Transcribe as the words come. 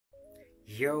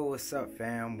Yo, what's up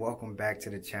fam? Welcome back to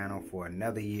the channel for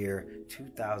another year,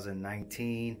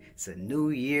 2019. It's a new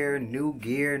year, new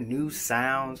gear, new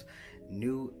sounds,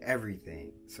 new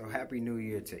everything. So happy new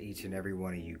year to each and every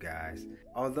one of you guys.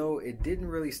 Although it didn't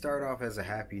really start off as a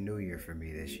happy new year for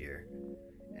me this year.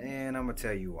 And I'm gonna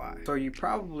tell you why. So you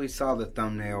probably saw the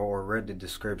thumbnail or read the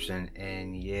description,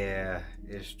 and yeah,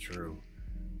 it's true.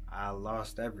 I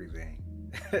lost everything.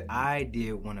 I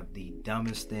did one of the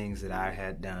dumbest things that I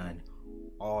had done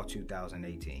all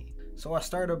 2018. So I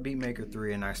started up BeatMaker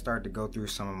 3 and I started to go through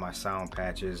some of my sound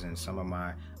patches and some of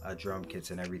my drum kits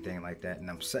and everything like that, and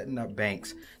I'm setting up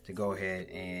banks to go ahead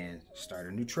and start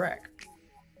a new track.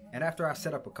 And after I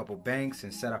set up a couple banks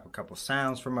and set up a couple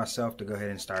sounds for myself to go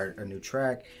ahead and start a new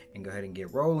track and go ahead and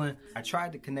get rolling, I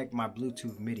tried to connect my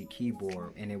Bluetooth MIDI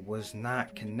keyboard and it was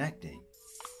not connecting.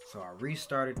 So I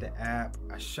restarted the app,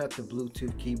 I shut the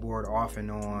Bluetooth keyboard off and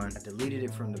on, I deleted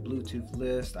it from the Bluetooth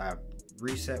list, I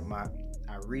reset my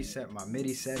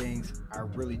MIDI settings. I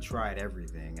really tried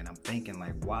everything, and I'm thinking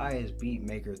like, why is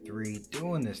BeatMaker 3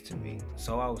 doing this to me?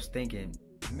 So I was thinking,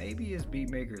 maybe it's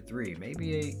BeatMaker 3.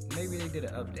 Maybe they did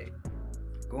an update.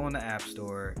 Go on the App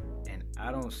Store, and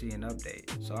I don't see an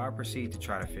update. So I proceed to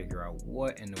try to figure out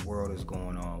what in the world is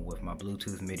going on with my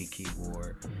Bluetooth MIDI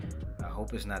keyboard. I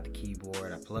hope it's not the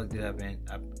keyboard. I plugged it up and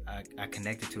I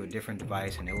connected to a different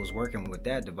device, and it was working with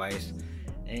that device.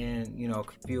 And a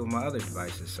few of my other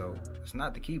devices, so it's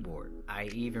not the keyboard. I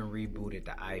even rebooted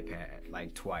the iPad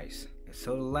like twice.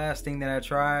 So the last thing that I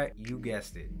tried, you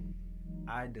guessed it,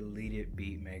 I deleted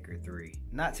BeatMaker 3.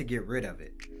 Not to get rid of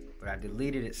it, but I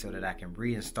deleted it so that I can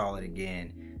reinstall it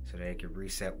again so that it can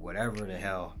reset whatever the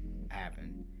hell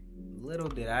happened. Little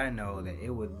did I know that it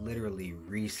would literally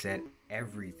reset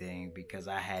everything because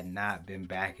I had not been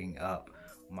backing up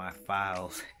my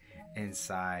files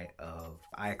inside of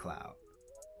iCloud.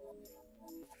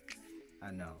 I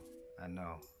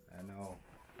know.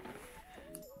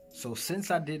 So since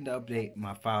I didn't update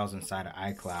my files inside of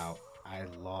iCloud, I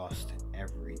lost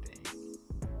everything.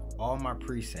 All my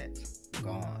presets,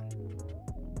 gone.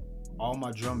 All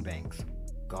my drum banks,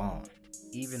 gone.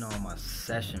 Even all my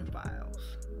session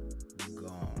files,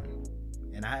 gone.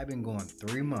 And I have been going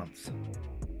 3 months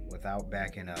without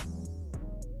backing up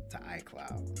to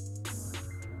iCloud.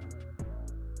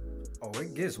 Oh,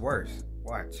 it gets worse.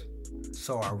 Watch.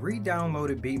 So I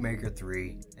re-downloaded BeatMaker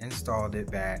 3, installed it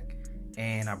back,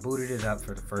 and I booted it up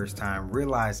for the first time,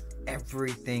 realized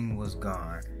everything was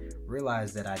gone,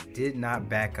 realized that I did not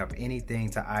back up anything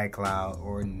to iCloud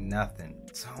or nothing.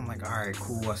 So I'm like, all right,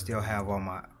 cool, I still have all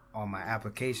my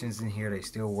applications in here, they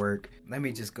still work. Let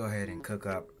me just go ahead and cook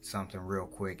up something real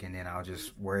quick, and then I'll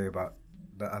just worry about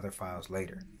the other files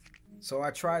later. So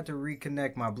I tried to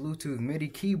reconnect my Bluetooth MIDI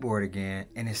keyboard again,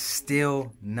 and it's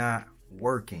still not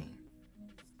working.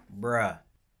 Bruh,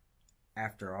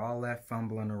 after all that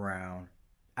fumbling around,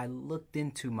 I looked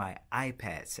into my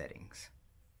iPad settings.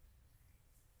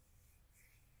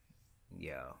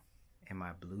 Yo, and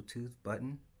my Bluetooth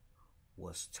button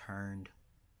was turned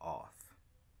off.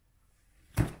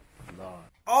 Lord.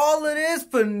 All of this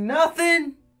for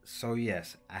nothing? So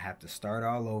yes, I have to start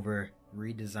all over,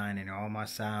 redesigning all my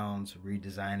sounds,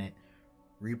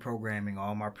 reprogramming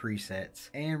all my presets,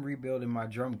 and rebuilding my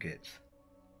drum kits.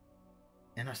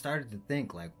 And I started to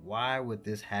think, like, why would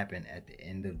this happen at the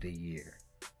end of the year?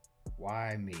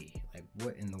 Why me? Like,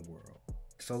 what in the world?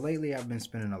 So lately I've been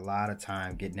spending a lot of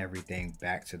time getting everything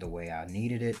back to the way I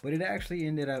needed it, but it actually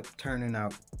ended up turning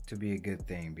out to be a good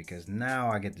thing because now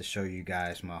I get to show you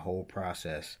guys my whole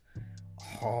process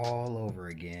all over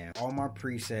again. All my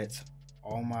presets,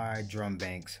 all my drum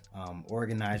banks,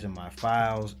 organizing my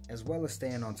files, as well as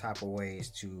staying on top of ways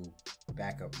to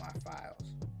back up my files.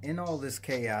 In all this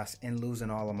chaos and losing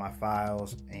all of my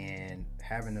files and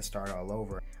having to start all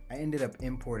over, I ended up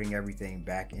importing everything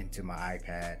back into my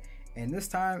iPad. And this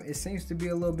time it seems to be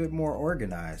a little bit more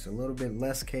organized, a little bit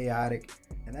less chaotic.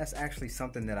 And that's actually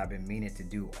something that I've been meaning to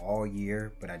do all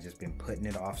year, but I've just been putting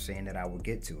it off, saying that I would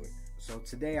get to it. So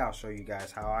today I'll show you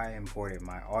guys how I imported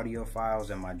my audio files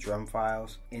and my drum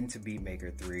files into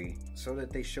BeatMaker 3 so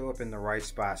that they show up in the right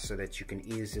spots so that you can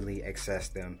easily access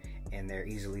them and they're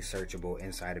easily searchable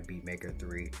inside of BeatMaker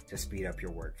 3 to speed up your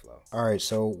workflow. Alright,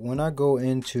 so when I go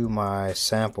into my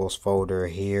samples folder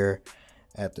here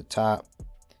at the top,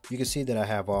 you can see that I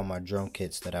have all my drum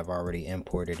kits that I've already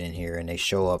imported in here, and they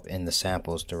show up in the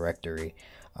samples directory.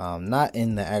 Not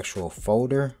in the actual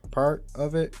folder part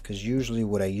of it, because usually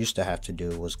what I used to have to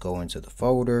do was go into the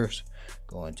folders,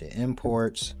 go into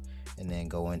imports, and then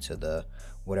go into the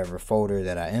whatever folder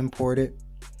that I imported,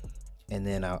 and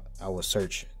then I would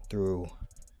search through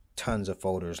tons of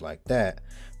folders like that.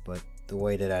 But the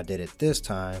way that I did it this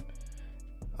time,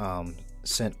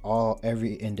 sent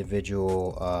every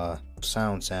individual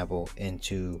sound sample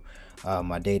into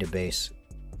my database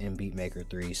in BeatMaker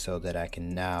 3, so that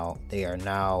they are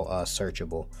now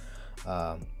searchable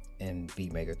in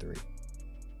BeatMaker 3.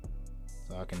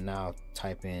 So I can now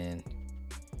type in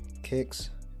kicks.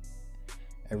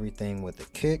 Everything with a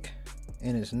kick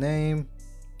in its name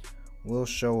will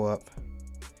show up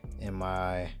in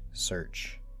my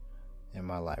search in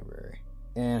my library.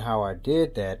 And how I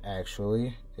did that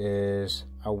actually is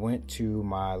I went to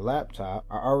my laptop.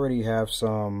 I already have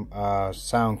some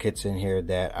sound kits in here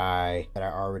that I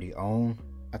already own.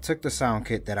 I took the sound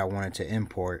kit that I wanted to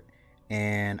import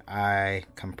and I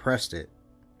compressed it.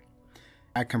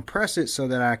 I compress it so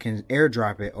that I can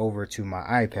airdrop it over to my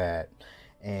iPad,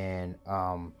 and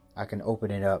I can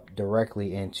open it up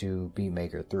directly into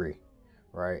BeatMaker 3,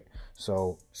 right?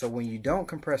 So when you don't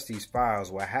compress these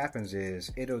files, what happens is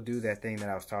it'll do that thing that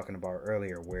I was talking about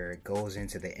earlier, where it goes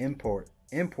into the import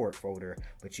folder,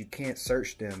 but you can't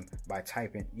search them by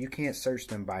typing. You can't search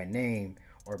them by name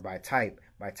or by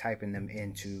typing them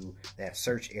into that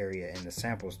search area in the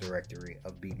samples directory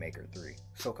of BeatMaker 3.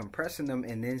 So compressing them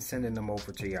and then sending them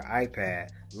over to your iPad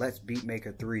lets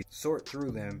BeatMaker 3 sort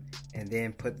through them and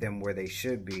then put them where they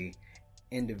should be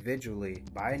individually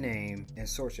by name, and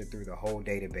sort it through the whole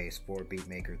database for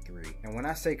BeatMaker 3. And when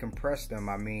I say compress them,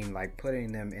 I mean like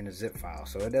putting them in a zip file.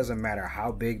 So it doesn't matter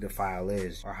how big the file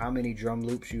is or how many drum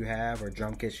loops you have, or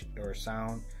drum kits or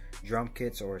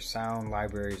sound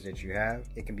libraries that you have.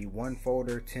 It can be 1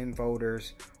 folder, 10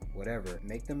 folders, whatever.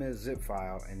 Make them a zip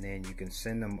file, and then you can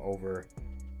send them over,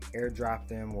 airdrop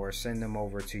them, or send them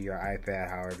over to your iPad,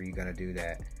 however you're gonna do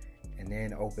that, and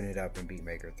then open it up in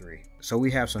BeatMaker 3. So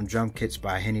we have some drum kits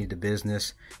by Henny the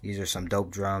Business. These are some dope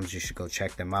drums. You should go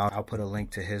check them out. I'll put a link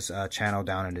to his channel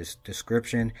down in this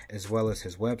description, as well as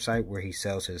his website where he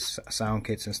sells his sound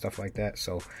kits and stuff like that.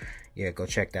 So yeah, go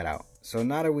check that out. So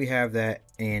now that we have that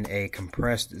in a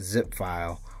compressed zip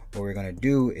file, what we're gonna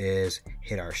do is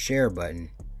hit our share button,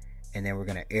 and then we're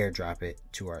gonna airdrop it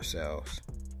to ourselves.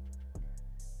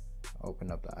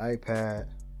 Open up the iPad.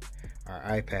 Our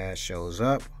iPad shows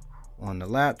up on the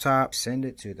laptop. Send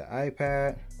it to the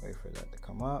iPad. Wait for that to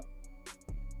come up.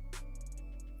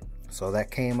 So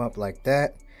that came up like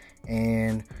that,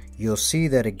 and you'll see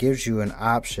that it gives you an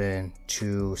option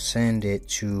to send it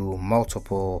to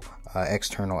multiple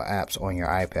external apps on your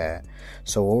iPad.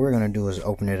 So what we're going to do is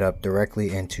open it up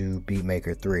directly into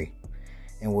BeatMaker 3.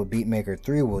 And what BeatMaker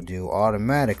 3 will do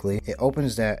automatically, it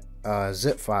opens that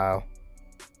zip file,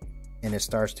 and it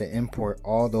starts to import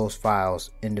all those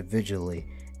files individually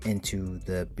into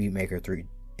the BeatMaker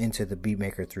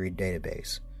 3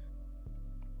 database.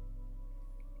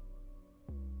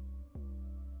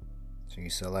 So you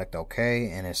select OK,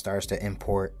 and it starts to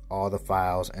import all the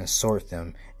files and sort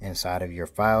them inside of your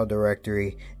file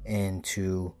directory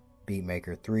into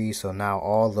BeatMaker 3. So now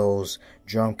all those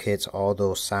drum kits, all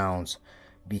those sounds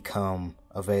become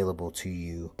available to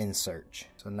you in search.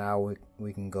 So now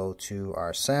we can go to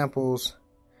our samples,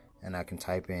 and I can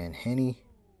type in Henny,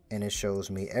 and it shows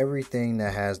me everything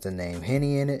that has the name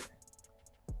Henny in it.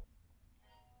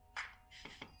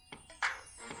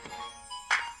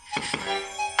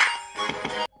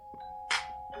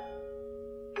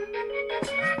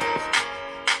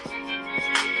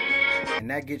 And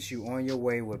that gets you on your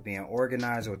way with being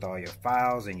organized with all your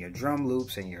files and your drum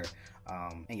loops and your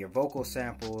vocal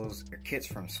samples, your kits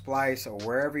from Splice, or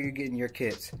wherever you're getting your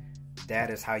kits. That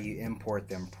is how you import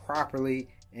them properly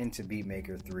into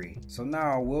BeatMaker 3. So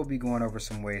now we'll be going over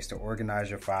some ways to organize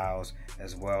your files,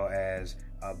 as well as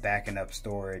backing up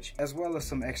storage, as well as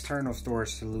some external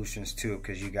storage solutions too,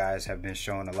 because you guys have been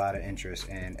showing a lot of interest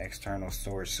in external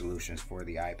storage solutions for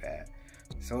the iPad.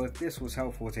 So if this was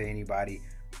helpful to anybody,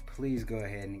 please go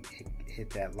ahead and hit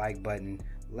that like button.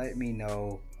 Let me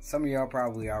know. Some of y'all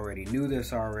probably already knew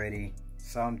this already,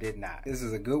 some did not. This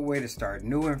is a good way to start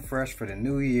new and fresh for the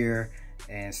new year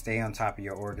and stay on top of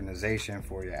your organization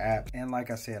for your apps. And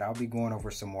like I said, I'll be going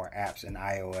over some more apps in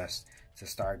iOS to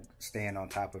start staying on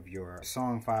top of your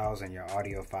song files and your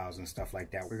audio files and stuff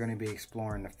like that. We're going to be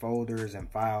exploring the folders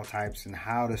and file types and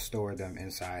how to store them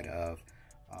inside of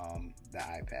the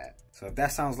iPad. So if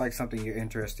that sounds like something you're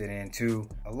interested in too,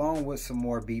 along with some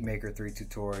more BeatMaker 3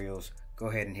 tutorials, go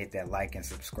ahead and hit that like and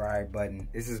subscribe button.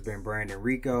 This has been Brandon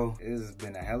Rico. This has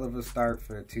been a hell of a start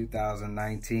for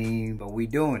 2019, but we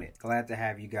doing it. Glad to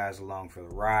have you guys along for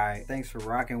the ride. Thanks for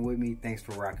rocking with me. Thanks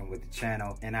for rocking with the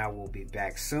channel. And I will be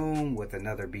back soon with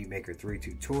another BeatMaker 3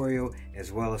 tutorial,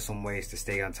 as well as some ways to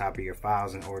stay on top of your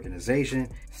files and organization.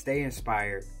 Stay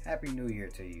inspired. Happy New Year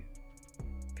to you.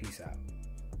 Peace out.